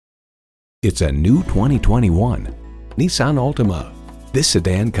It's a new 2021 Nissan Altima. This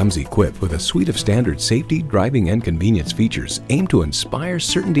sedan comes equipped with a suite of standard safety, driving, and convenience features aimed to inspire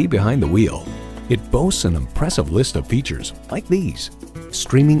certainty behind the wheel. It boasts an impressive list of features like these: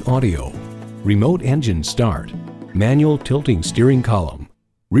 streaming audio, remote engine start, manual tilting steering column,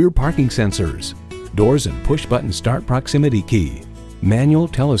 rear parking sensors, doors and push-button start proximity key, manual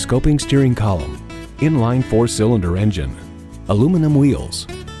telescoping steering column, inline 4-cylinder engine, aluminum wheels,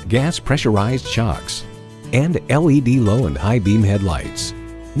 gas pressurized shocks, and LED low and high beam headlights.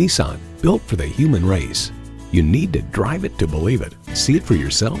 Nissan, built for the human race. You need to drive it to believe it. See it for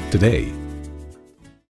yourself today.